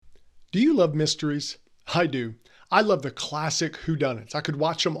Do you love mysteries? I do. I love the classic whodunits. I could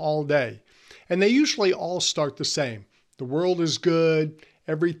watch them all day. And they usually all start the same. The world is good,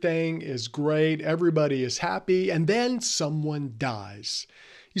 everything is great, everybody is happy, and then someone dies.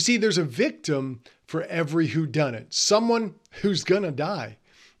 You see, there's a victim for every whodunit, someone who's gonna die.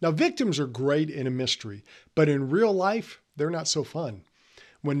 Now, victims are great in a mystery, but in real life, they're not so fun.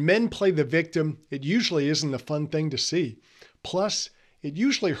 When men play the victim, it usually isn't a fun thing to see. Plus, it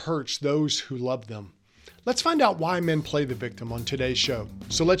usually hurts those who love them. Let's find out why men play the victim on today's show.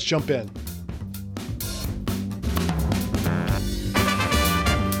 So let's jump in.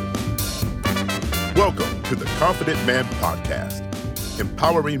 Welcome to the Confident Man Podcast,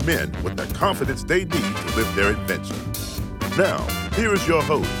 empowering men with the confidence they need to live their adventure. Now, here is your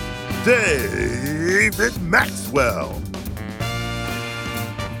host, David Maxwell.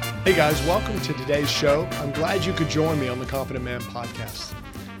 Hey guys, welcome to today's show. I'm glad you could join me on the Confident Man Podcast.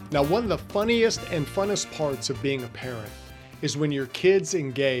 Now, one of the funniest and funnest parts of being a parent is when your kids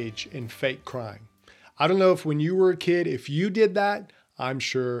engage in fake crying. I don't know if when you were a kid, if you did that. I'm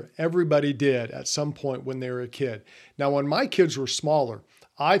sure everybody did at some point when they were a kid. Now, when my kids were smaller,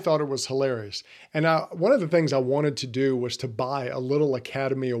 I thought it was hilarious. And one of the things I wanted to do was to buy a little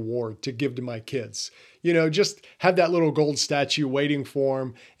Academy Award to give to my kids. You know, just have that little gold statue waiting for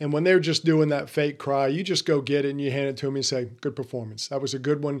them. And when they're just doing that fake cry, you just go get it and you hand it to them and say, good performance. That was a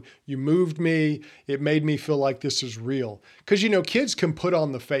good one. You moved me. It made me feel like this is real. Because, you know, kids can put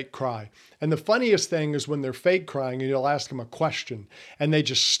on the fake cry. And the funniest thing is when they're fake crying and you'll ask them a question and they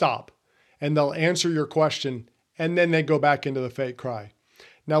just stop and they'll answer your question and then they go back into the fake cry.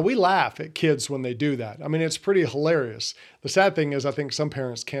 Now, we laugh at kids when they do that. I mean, it's pretty hilarious. The sad thing is I think some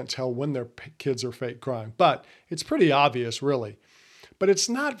parents can't tell when their kids are fake crying, but it's pretty obvious, really. But it's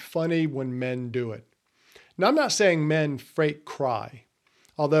not funny when men do it. Now, I'm not saying men fake cry,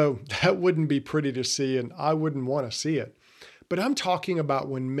 although that wouldn't be pretty to see and I wouldn't want to see it. But I'm talking about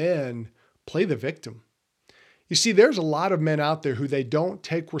when men play the victim. You see, there's a lot of men out there who they don't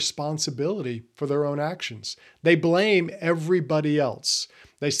take responsibility for their own actions. They blame everybody else.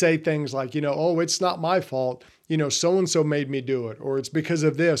 They say things like, oh, it's not my fault. So-and-so made me do it, or it's because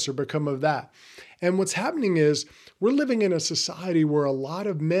of this or because of that. And what's happening is we're living in a society where a lot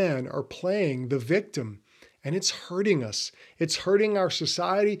of men are playing the victim, and it's hurting us. It's hurting our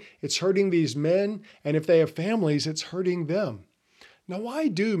society. It's hurting these men. And if they have families, it's hurting them. Now, why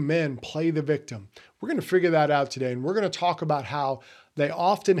do men play the victim? We're going to figure that out today, and we're going to talk about how they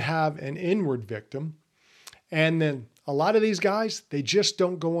often have an inward victim, and then a lot of these guys, they just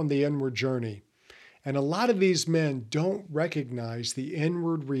don't go on the inward journey. And a lot of these men don't recognize the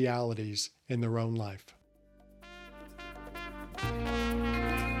inward realities in their own life.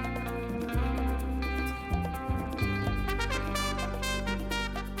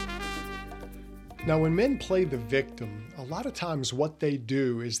 Now, when men play the victim, a lot of times what they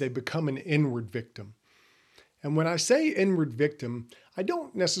do is they become an inward victim. And when I say inward victim, I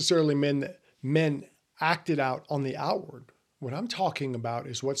don't necessarily mean that men act it out on the outward. What I'm talking about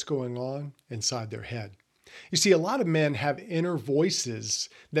is what's going on inside their head. You see, a lot of men have inner voices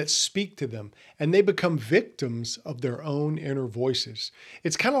that speak to them, and they become victims of their own inner voices.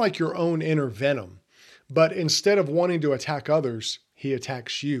 It's kind of like your own inner venom, but instead of wanting to attack others, he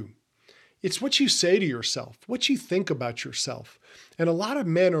attacks you. It's what you say to yourself, what you think about yourself. And a lot of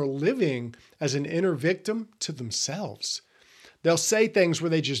men are living as an inner victim to themselves. They'll say things where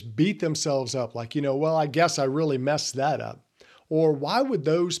they just beat themselves up, like, well, I guess I really messed that up. Or why would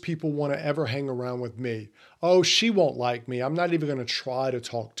those people want to ever hang around with me? Oh, she won't like me. I'm not even going to try to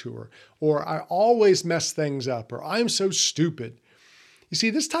talk to her. Or I always mess things up. Or I'm so stupid. You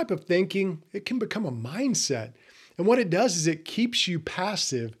see, this type of thinking, it can become a mindset. And what it does is it keeps you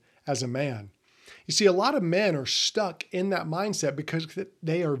passive as a man. You see, a lot of men are stuck in that mindset because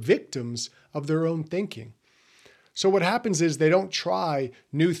they are victims of their own thinking. So what happens is they don't try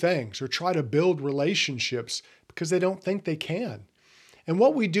new things or try to build relationships because they don't think they can. And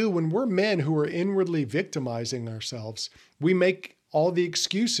what we do when we're men who are inwardly victimizing ourselves, we make all the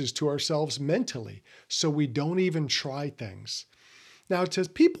excuses to ourselves mentally, so we don't even try things. Now, to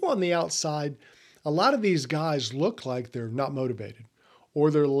people on the outside, a lot of these guys look like they're not motivated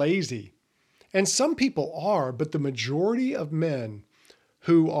or they're lazy. And some people are, but the majority of men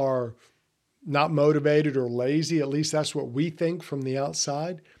who are not motivated or lazy, at least that's what we think from the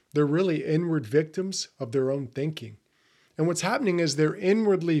outside, they're really inward victims of their own thinking. And what's happening is they're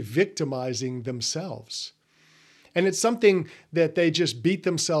inwardly victimizing themselves. And it's something that they just beat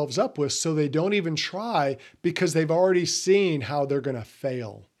themselves up with, so they don't even try because they've already seen how they're going to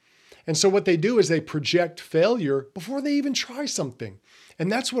fail. And so what they do is they project failure before they even try something.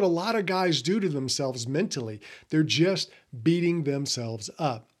 And that's what a lot of guys do to themselves mentally. They're just beating themselves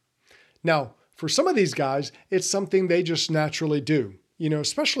up. Now, for some of these guys, it's something they just naturally do.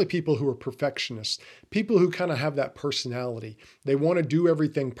 Especially people who are perfectionists, people who kind of have that personality. They want to do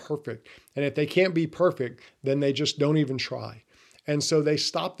everything perfect. And if they can't be perfect, then they just don't even try. And so they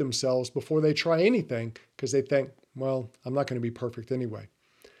stop themselves before they try anything because they think, well, I'm not going to be perfect anyway.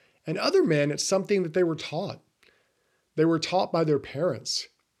 And other men, it's something that they were taught. They were taught by their parents.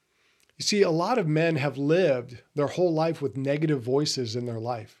 You see, a lot of men have lived their whole life with negative voices in their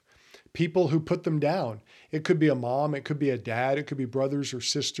life. People who put them down. It could be a mom, it could be a dad, it could be brothers or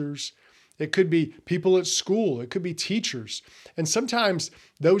sisters. It could be people at school, it could be teachers. And sometimes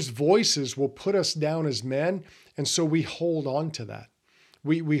those voices will put us down as men, and so we hold on to that.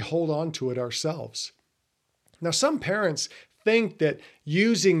 We hold on to it ourselves. Now, some parents think that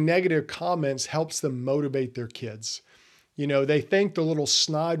using negative comments helps them motivate their kids. They think the little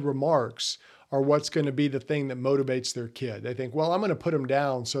snide remarks are what's going to be the thing that motivates their kid. They think, well, I'm going to put them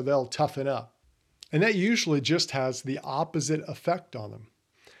down so they'll toughen up. And that usually just has the opposite effect on them.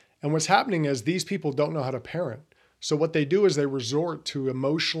 And what's happening is these people don't know how to parent. So what they do is they resort to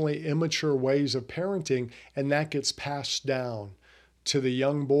emotionally immature ways of parenting, and that gets passed down to the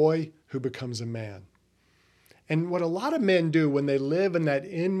young boy who becomes a man. And what a lot of men do when they live in that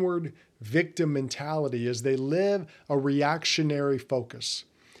inward victim mentality is they live a reactionary focus.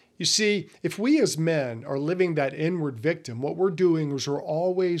 You see, if we as men are living that inward victim, what we're doing is we're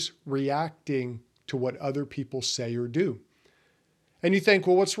always reacting to what other people say or do. And you think,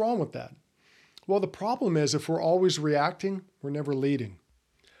 well, what's wrong with that? Well, the problem is if we're always reacting, we're never leading.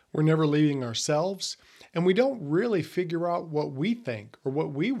 We're never leading ourselves, and we don't really figure out what we think or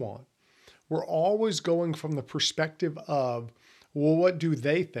what we want. We're always going from the perspective of, well, what do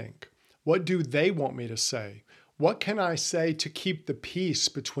they think? What do they want me to say? What can I say to keep the peace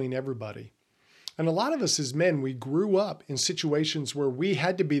between everybody? And a lot of us as men, we grew up in situations where we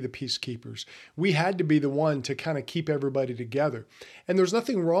had to be the peacekeepers. We had to be the one to kind of keep everybody together. And there's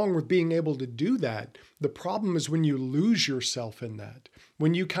nothing wrong with being able to do that. The problem is when you lose yourself in that,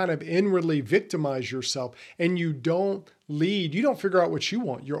 when you kind of inwardly victimize yourself and you don't lead, you don't figure out what you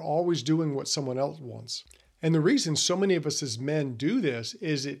want. You're always doing what someone else wants. And the reason so many of us as men do this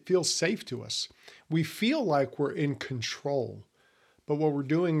is it feels safe to us. We feel like we're in control. But what we're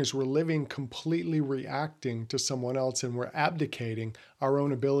doing is we're living completely reacting to someone else, and we're abdicating our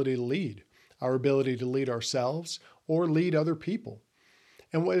own ability to lead, our ability to lead ourselves or lead other people.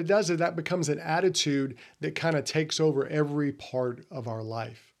 And what it does is that becomes an attitude that kind of takes over every part of our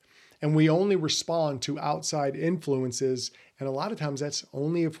life. And we only respond to outside influences, and a lot of times that's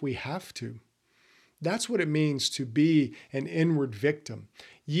only if we have to. That's what it means to be an inward victim.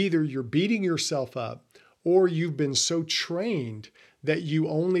 Either you're beating yourself up or you've been so trained that you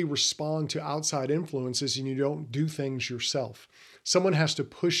only respond to outside influences and you don't do things yourself. Someone has to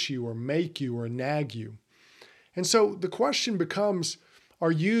push you or make you or nag you. And so the question becomes,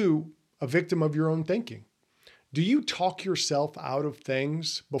 are you a victim of your own thinking? Do you talk yourself out of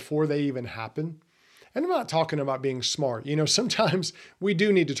things before they even happen? And I'm not talking about being smart. Sometimes we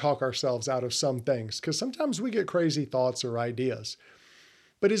do need to talk ourselves out of some things because sometimes we get crazy thoughts or ideas.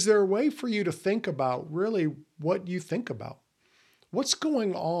 But is there a way for you to think about really what you think about? What's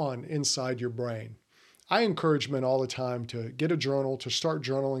going on inside your brain? I encourage men all the time to get a journal, to start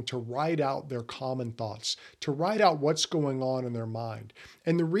journaling, to write out their common thoughts, to write out what's going on in their mind.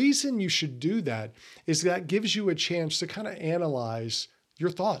 And the reason you should do that is that gives you a chance to kind of analyze your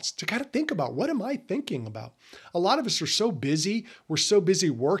thoughts, to kind of think about, what am I thinking about? A lot of us are so busy. We're so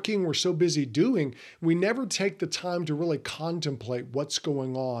busy working. We're so busy doing. We never take the time to really contemplate what's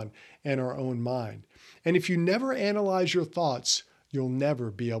going on in our own mind. And if you never analyze your thoughts, you'll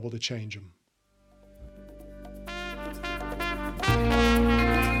never be able to change them.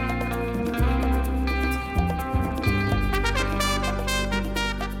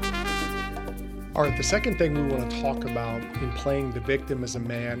 All right, the second thing we want to talk about in playing the victim as a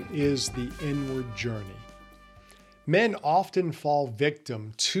man is the inward journey. Men often fall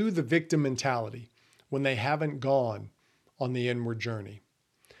victim to the victim mentality when they haven't gone on the inward journey.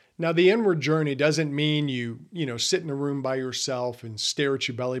 Now, the inward journey doesn't mean you sit in a room by yourself and stare at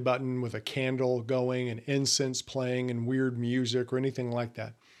your belly button with a candle going and incense playing and weird music or anything like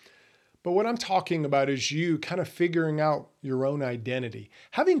that. But what I'm talking about is you kind of figuring out your own identity,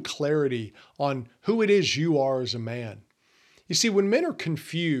 having clarity on who it is you are as a man. You see, when men are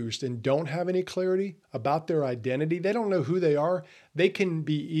confused and don't have any clarity about their identity, they don't know who they are, they can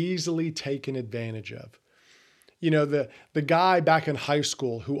be easily taken advantage of. The guy back in high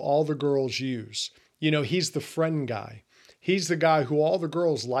school who all the girls use, he's the friend guy. He's the guy who all the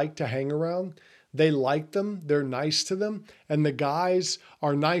girls like to hang around. They like them, they're nice to them, and the guys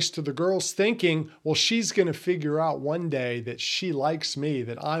are nice to the girls thinking, well, she's going to figure out one day that she likes me,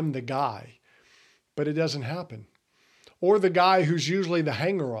 that I'm the guy. But it doesn't happen. Or the guy who's usually the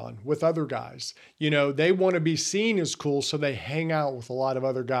hanger-on with other guys. They want to be seen as cool, so they hang out with a lot of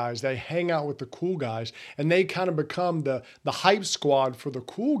other guys. They hang out with the cool guys, and they kind of become the hype squad for the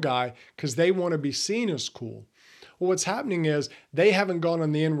cool guy because they want to be seen as cool. Well, what's happening is they haven't gone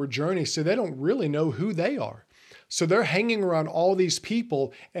on the inward journey, so they don't really know who they are. So they're hanging around all these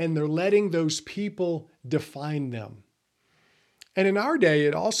people, and they're letting those people define them. And in our day,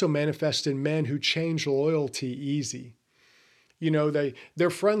 it also manifests in men who change loyalty easy. They're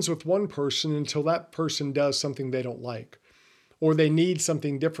friends with one person until that person does something they don't like, or they need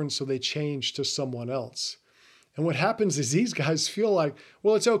something different, so they change to someone else. And what happens is these guys feel like,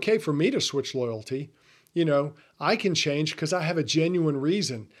 well, it's okay for me to switch loyalty. I can change because I have a genuine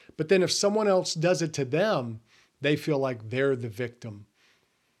reason. But then if someone else does it to them, they feel like they're the victim.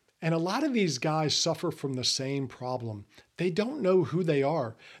 And a lot of these guys suffer from the same problem. They don't know who they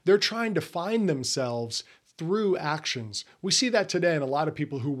are. They're trying to find themselves through actions. We see that today in a lot of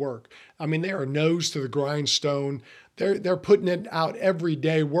people who work. They are nose to the grindstone. They're putting it out every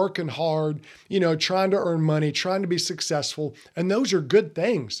day, working hard, trying to earn money, trying to be successful. And those are good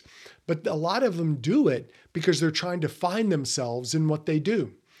things. But a lot of them do it because they're trying to find themselves in what they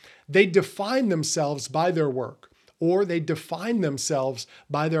do. They define themselves by their work, or they define themselves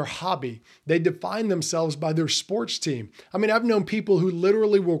by their hobby. They define themselves by their sports team. I've known people who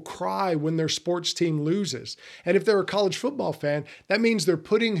literally will cry when their sports team loses. And if they're a college football fan, that means they're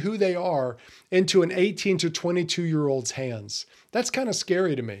putting who they are into an 18 to 22-year-old's hands. That's kind of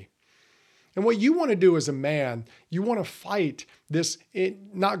scary to me. And what you want to do as a man, you want to fight this,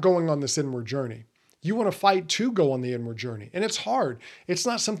 not going on this inward journey. You want to fight to go on the inward journey. And it's hard. It's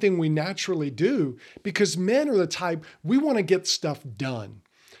not something we naturally do because men are the type, we want to get stuff done.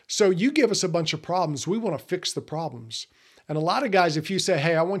 So you give us a bunch of problems, we want to fix the problems. And a lot of guys, if you say,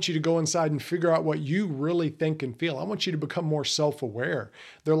 hey, I want you to go inside and figure out what you really think and feel, I want you to become more self-aware.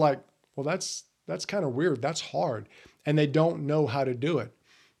 They're like, well, that's kind of weird. That's hard. And they don't know how to do it.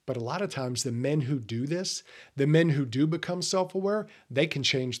 But a lot of times the men who do this, the men who do become self-aware, they can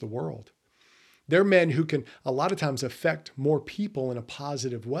change the world. They're men who can a lot of times affect more people in a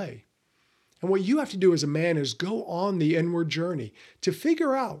positive way. And what you have to do as a man is go on the inward journey to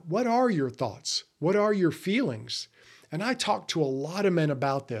figure out, what are your thoughts? What are your feelings? And I talk to a lot of men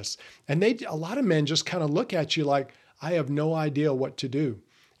about this, and a lot of men just kind of look at you like, I have no idea what to do.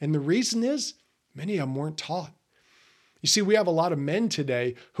 And the reason is many of them weren't taught. You see, we have a lot of men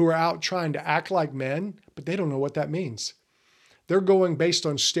today who are out trying to act like men, but they don't know what that means. They're going based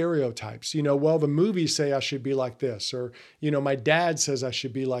on stereotypes. Well, the movies say I should be like this, or, my dad says I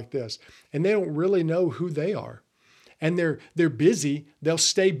should be like this. And they don't really know who they are. And they're busy. They'll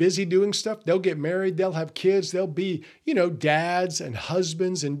stay busy doing stuff. They'll get married. They'll have kids. They'll be, dads and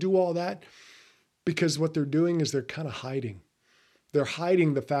husbands and do all that because what they're doing is they're kind of hiding. They're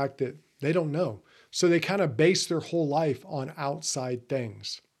hiding the fact that they don't know. So they kind of base their whole life on outside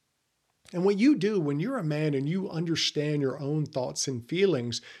things. And what you do when you're a man and you understand your own thoughts and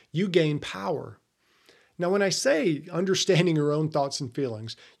feelings, you gain power. Now, when I say understanding your own thoughts and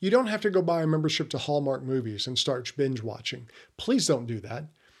feelings, you don't have to go buy a membership to Hallmark movies and start binge watching. Please don't do that.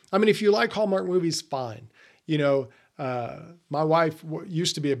 If you like Hallmark movies, fine. My wife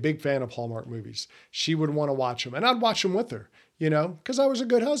used to be a big fan of Hallmark movies. She would want to watch them, and I'd watch them with her, because I was a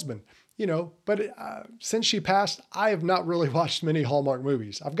good husband. But since she passed, I have not really watched many Hallmark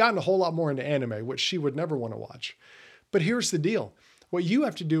movies. I've gotten a whole lot more into anime, which she would never want to watch. But here's the deal. What you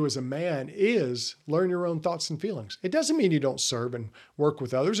have to do as a man is learn your own thoughts and feelings. It doesn't mean you don't serve and work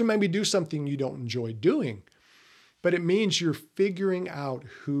with others and maybe do something you don't enjoy doing, but it means you're figuring out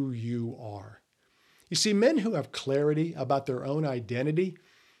who you are. You see, men who have clarity about their own identity,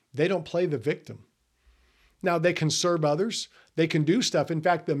 they don't play the victim. Now, they can serve others. They can do stuff. In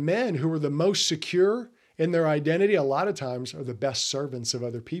fact, the men who are the most secure in their identity, a lot of times are the best servants of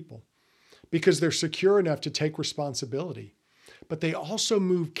other people because they're secure enough to take responsibility. But they also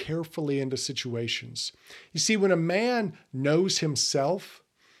move carefully into situations. You see, when a man knows himself,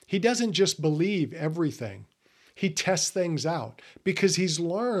 he doesn't just believe everything. He tests things out because he's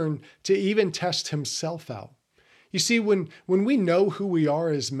learned to even test himself out. You see, when we know who we are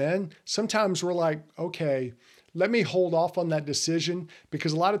as men, sometimes we're like, okay, let me hold off on that decision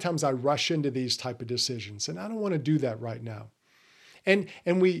because a lot of times I rush into these type of decisions and I don't want to do that right now. And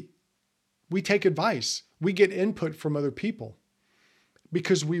we take advice. We get input from other people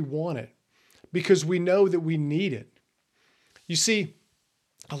because we want it, because we know that we need it. You see,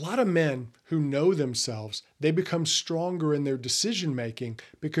 a lot of men who know themselves, they become stronger in their decision making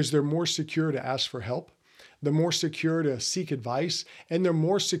because they're more secure to ask for help. They're more secure to seek advice, and they're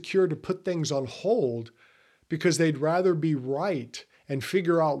more secure to put things on hold because they'd rather be right and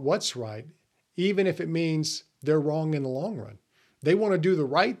figure out what's right, even if it means they're wrong in the long run. They want to do the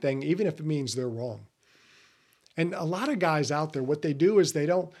right thing, even if it means they're wrong. And a lot of guys out there, what they do is they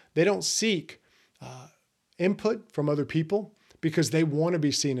don't seek input from other people because they want to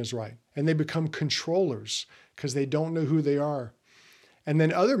be seen as right. And they become controllers because they don't know who they are. And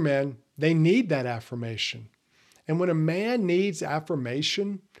then other men, they need that affirmation. And when a man needs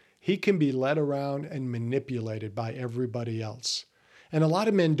affirmation, he can be led around and manipulated by everybody else. And a lot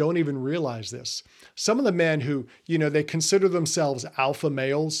of men don't even realize this. Some of the men who, they consider themselves alpha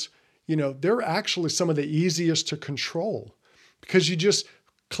males, they're actually some of the easiest to control because you just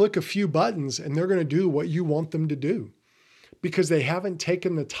click a few buttons and they're going to do what you want them to do because they haven't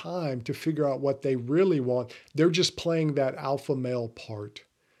taken the time to figure out what they really want. They're just playing that alpha male part.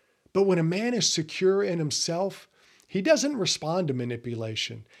 But when a man is secure in himself, he doesn't respond to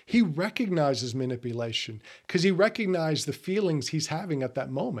manipulation. He recognizes manipulation because he recognizes the feelings he's having at that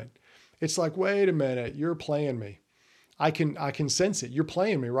moment. It's like, wait a minute, you're playing me. I can sense it. You're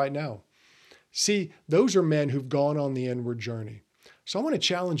playing me right now. See, those are men who've gone on the inward journey. So I want to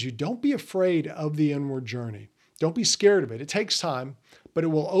challenge you, don't be afraid of the inward journey. Don't be scared of it. It takes time, but it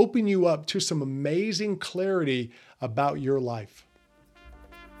will open you up to some amazing clarity about your life.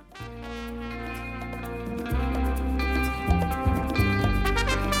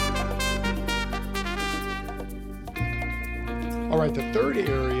 All right, the third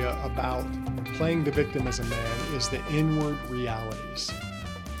area about playing the victim as a man is the inward realities.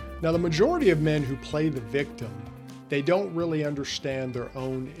 Now, the majority of men who play the victim, they don't really understand their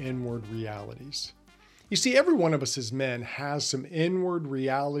own inward realities. You see, every one of us as men has some inward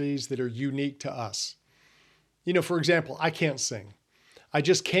realities that are unique to us. For example, I can't sing. I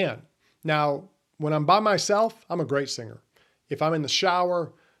just can't. Now, when I'm by myself, I'm a great singer. If I'm in the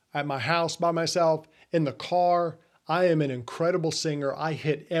shower, at my house by myself, in the car, I am an incredible singer. I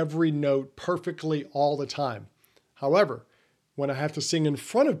hit every note perfectly all the time. However, when I have to sing in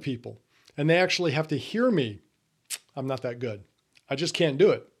front of people and they actually have to hear me, I'm not that good. I just can't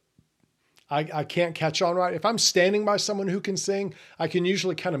do it. I can't catch on right. If I'm standing by someone who can sing, I can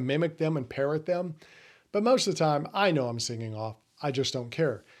usually kind of mimic them and parrot them. But most of the time, I know I'm singing off. I just don't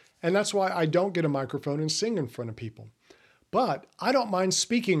care. And that's why I don't get a microphone and sing in front of people. But I don't mind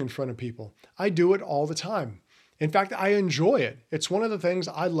speaking in front of people. I do it all the time. In fact, I enjoy it. It's one of the things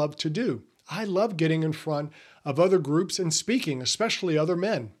I love to do. I love getting in front of other groups and speaking, especially other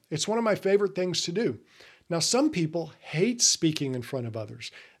men. It's one of my favorite things to do. Now, some people hate speaking in front of others.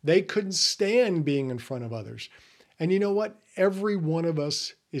 They couldn't stand being in front of others. And you know what? Every one of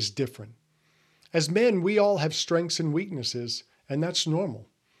us is different. As men, we all have strengths and weaknesses, and that's normal.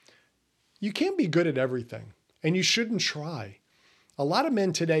 You can't be good at everything, and you shouldn't try. A lot of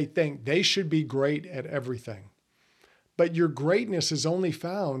men today think they should be great at everything. But your greatness is only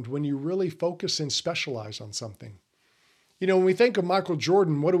found when you really focus and specialize on something. When we think of Michael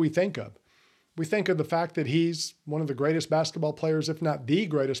Jordan, what do we think of? We think of the fact that he's one of the greatest basketball players, if not the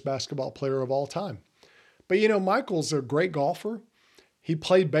greatest basketball player of all time. But Michael's a great golfer. He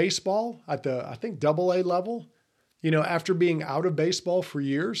played baseball at the, AA level. After being out of baseball for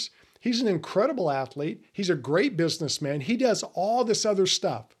years, he's an incredible athlete. He's a great businessman. He does all this other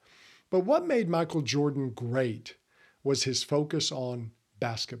stuff. But what made Michael Jordan great was his focus on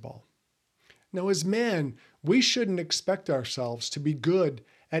basketball. Now, as men, we shouldn't expect ourselves to be good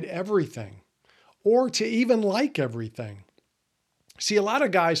at everything or to even like everything. See, a lot of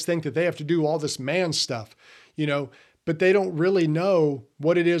guys think that they have to do all this man stuff, but they don't really know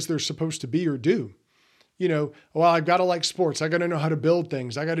what it is they're supposed to be or do. I've got to like sports. I got to know how to build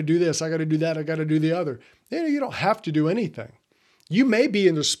things. I got to do this. I got to do that. I got to do the other. You don't have to do anything. You may be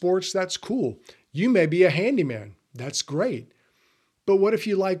into sports. That's cool. You may be a handyman. That's great. But what if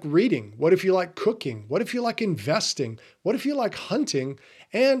you like reading? What if you like cooking? What if you like investing? What if you like hunting?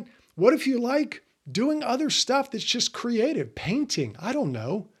 And what if you like doing other stuff that's just creative, painting? I don't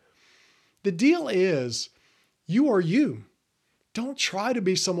know. The deal is, you are you. Don't try to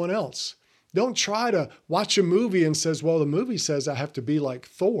be someone else. Don't try to watch a movie and says, well, the movie says I have to be like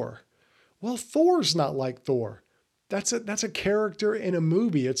Thor. Well, Thor's not like Thor. That's a character in a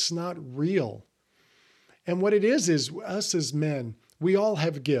movie. It's not real. And what it is us as men, we all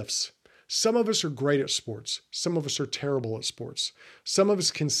have gifts. Some of us are great at sports. Some of us are terrible at sports. Some of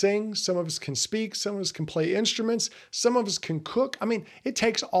us can sing. Some of us can speak. Some of us can play instruments. Some of us can cook. It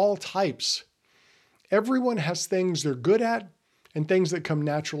takes all types. Everyone has things they're good at and things that come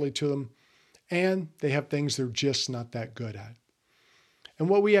naturally to them, and they have things they're just not that good at. And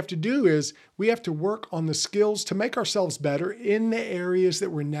what we have to do is we have to work on the skills to make ourselves better in the areas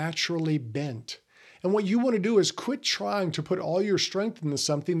that we're naturally bent. And what you want to do is quit trying to put all your strength into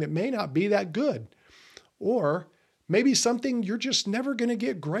something that may not be that good, or maybe something you're just never going to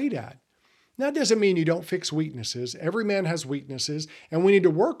get great at. That doesn't mean you don't fix weaknesses. Every man has weaknesses, and we need to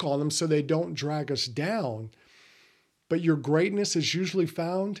work on them so they don't drag us down. But your greatness is usually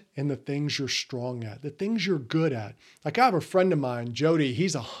found in the things you're strong at, the things you're good at. Like I have a friend of mine, Jody,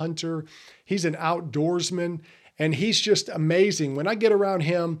 he's a hunter, he's an outdoorsman, and he's just amazing. When I get around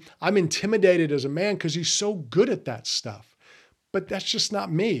him, I'm intimidated as a man because he's so good at that stuff. But that's just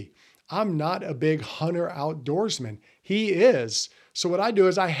not me. I'm not a big hunter outdoorsman. He is. So what I do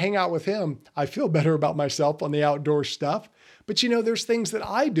is I hang out with him. I feel better about myself on the outdoor stuff. But there's things that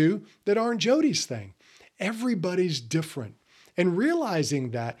I do that aren't Jody's thing. Everybody's different. And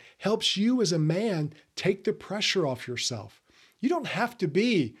realizing that helps you as a man take the pressure off yourself. You don't have to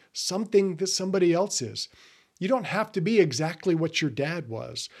be something that somebody else is. You don't have to be exactly what your dad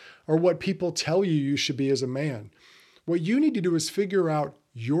was or what people tell you should be as a man. What you need to do is figure out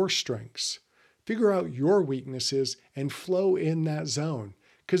your strengths, figure out your weaknesses, and flow in that zone.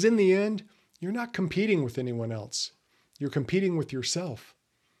 Because in the end, you're not competing with anyone else. You're competing with yourself.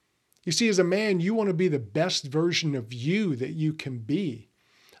 You see, as a man, you want to be the best version of you that you can be.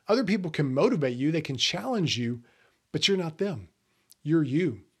 Other people can motivate you, they can challenge you, but you're not them. You're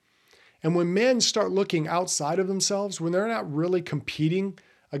you. And when men start looking outside of themselves, when they're not really competing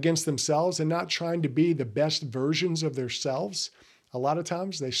against themselves and not trying to be the best versions of themselves, a lot of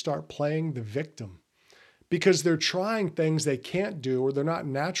times they start playing the victim because they're trying things they can't do or they're not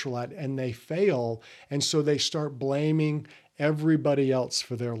natural at and they fail. And so they start blaming everybody else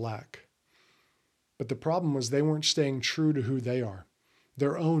for their lack. But the problem was they weren't staying true to who they are,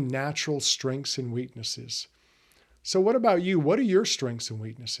 their own natural strengths and weaknesses. So what about you? What are your strengths and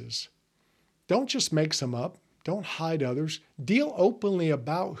weaknesses? Don't just make some up. Don't hide others. Deal openly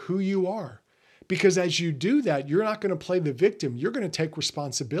about who you are. Because as you do that, you're not going to play the victim. You're going to take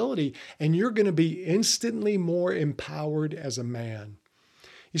responsibility and you're going to be instantly more empowered as a man.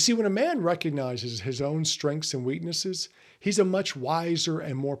 You see, when a man recognizes his own strengths and weaknesses, he's a much wiser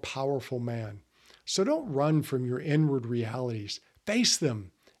and more powerful man. So don't run from your inward realities. Face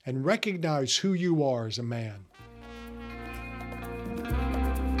them and recognize who you are as a man.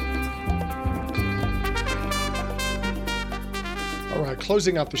 All right,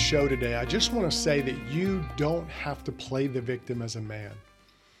 closing out the show today, I just want to say that you don't have to play the victim as a man.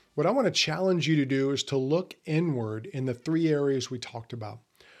 What I want to challenge you to do is to look inward in the 3 areas we talked about.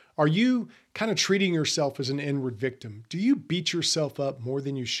 Are you kind of treating yourself as an inward victim? Do you beat yourself up more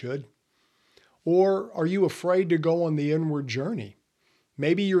than you should? Or are you afraid to go on the inward journey?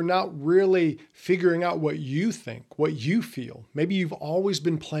 Maybe you're not really figuring out what you think, what you feel. Maybe you've always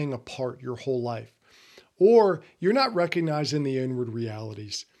been playing a part your whole life. Or you're not recognizing the inward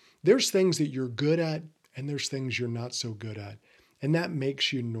realities. There's things that you're good at and there's things you're not so good at. And that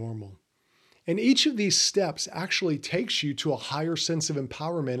makes you normal. And each of these steps actually takes you to a higher sense of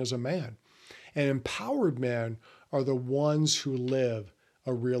empowerment as a man. And empowered men are the ones who live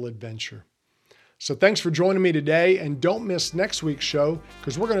a real adventure. So thanks for joining me today, and don't miss next week's show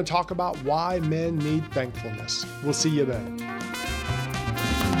because we're going to talk about why men need thankfulness. We'll see you then.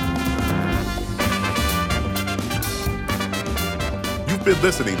 You've been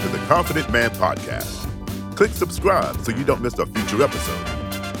listening to the Confident Man Podcast. Click subscribe so you don't miss a future episode.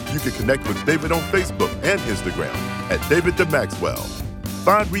 You can connect with David on Facebook and Instagram at David the Maxwell.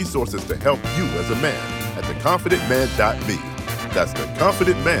 Find resources to help you as a man at theconfidentman.me. That's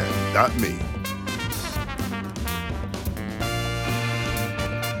theconfidentman.me.